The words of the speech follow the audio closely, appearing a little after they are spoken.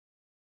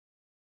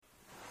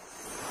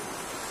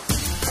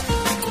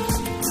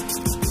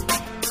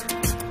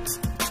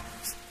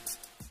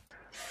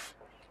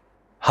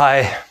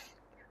Hi,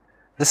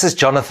 this is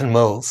Jonathan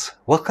Mills.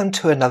 Welcome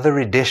to another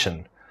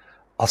edition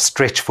of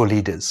Stretch for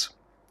Leaders.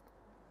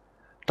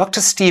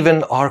 Dr.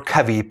 Stephen R.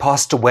 Covey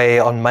passed away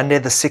on Monday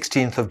the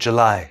 16th of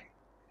July,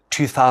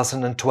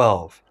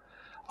 2012,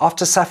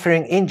 after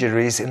suffering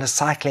injuries in a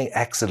cycling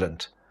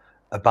accident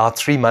about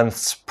 3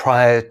 months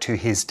prior to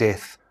his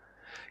death.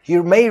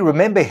 You may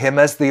remember him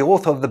as the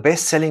author of the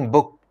best-selling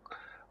book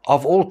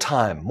of all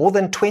time, more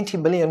than 20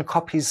 million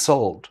copies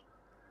sold,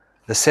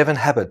 The 7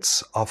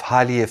 Habits of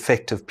Highly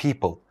Effective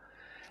People,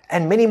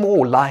 and many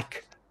more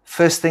like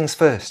First Things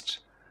First,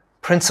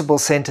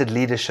 Principle-Centered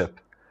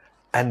Leadership,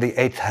 and The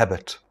 8th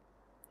Habit.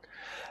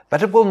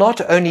 But it will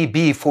not only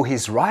be for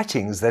his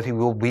writings that he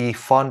will be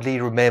fondly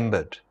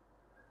remembered,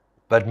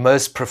 but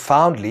most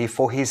profoundly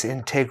for his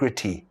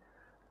integrity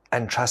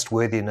and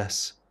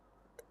trustworthiness.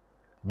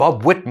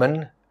 Bob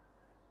Whitman,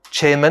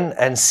 Chairman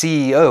and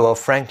CEO of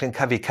Franklin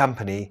Covey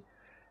Company,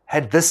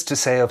 had this to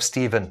say of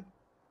Stephen: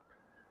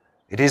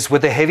 "It is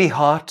with a heavy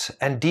heart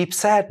and deep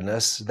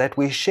sadness that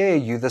we share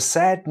you the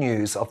sad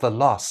news of the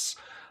loss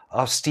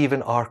of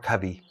Stephen R.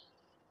 Covey."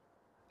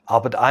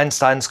 Albert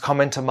Einstein's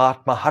comment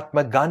about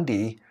Mahatma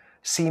Gandhi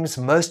seems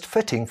most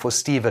fitting for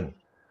Stephen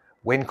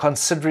when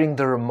considering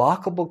the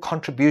remarkable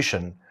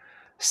contribution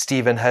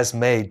Stephen has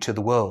made to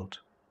the world.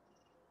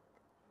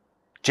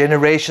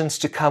 Generations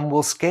to come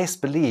will scarce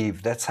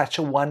believe that such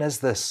a one as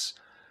this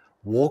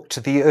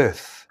walked the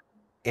earth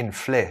in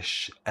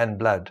flesh and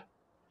blood.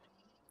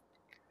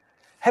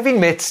 Having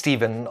met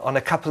Stephen on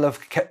a couple of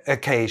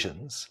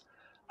occasions,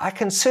 I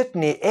can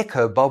certainly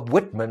echo Bob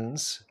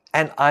Whitman's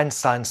and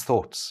Einstein's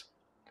thoughts.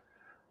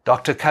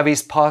 Dr.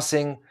 Covey's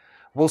passing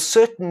will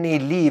certainly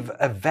leave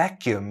a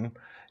vacuum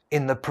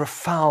in the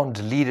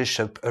profound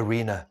leadership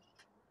arena.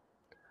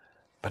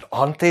 But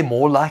aren't there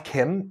more like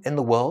him in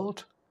the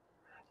world?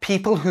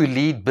 People who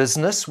lead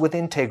business with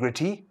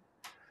integrity,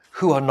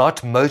 who are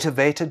not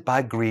motivated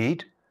by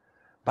greed,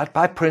 but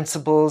by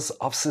principles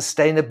of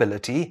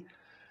sustainability,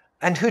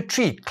 and who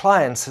treat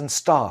clients and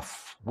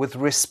staff with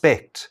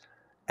respect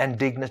and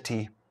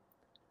dignity.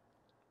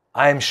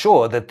 I am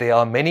sure that there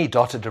are many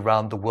dotted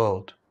around the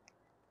world,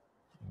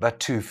 but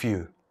too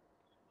few.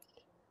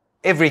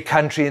 Every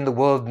country in the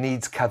world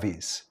needs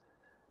Coveys,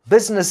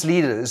 business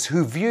leaders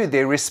who view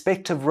their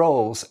respective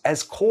roles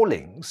as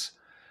callings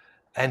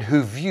and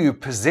who view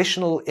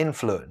positional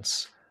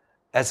influence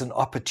as an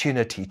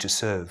opportunity to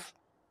serve.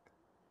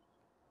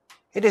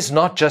 It is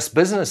not just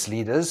business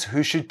leaders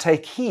who should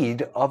take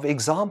heed of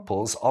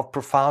examples of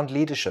profound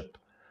leadership,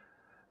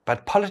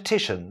 but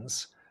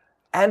politicians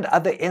and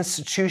other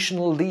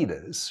institutional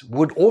leaders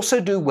would also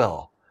do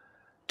well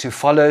to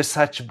follow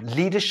such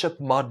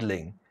leadership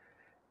modeling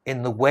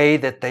in the way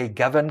that they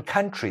govern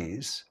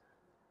countries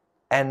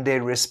and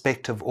their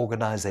respective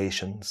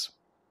organizations.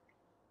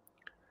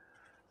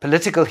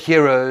 Political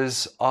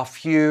heroes are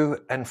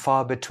few and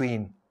far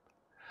between.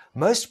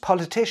 Most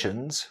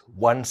politicians,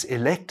 once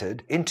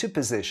elected into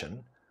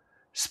position,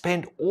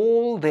 spend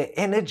all their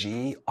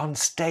energy on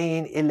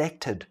staying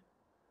elected,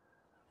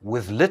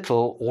 with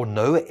little or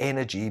no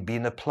energy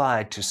being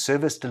applied to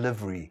service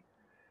delivery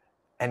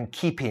and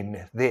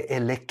keeping their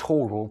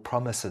electoral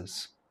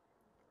promises.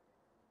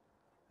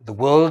 The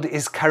world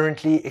is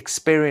currently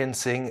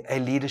experiencing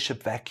a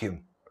leadership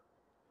vacuum.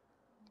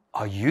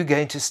 Are you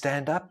going to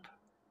stand up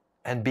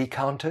and be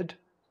counted?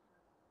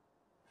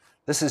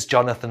 This is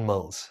Jonathan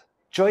Mills.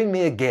 Join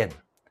me again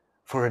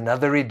for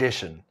another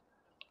edition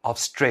of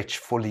Stretch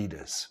for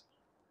Leaders.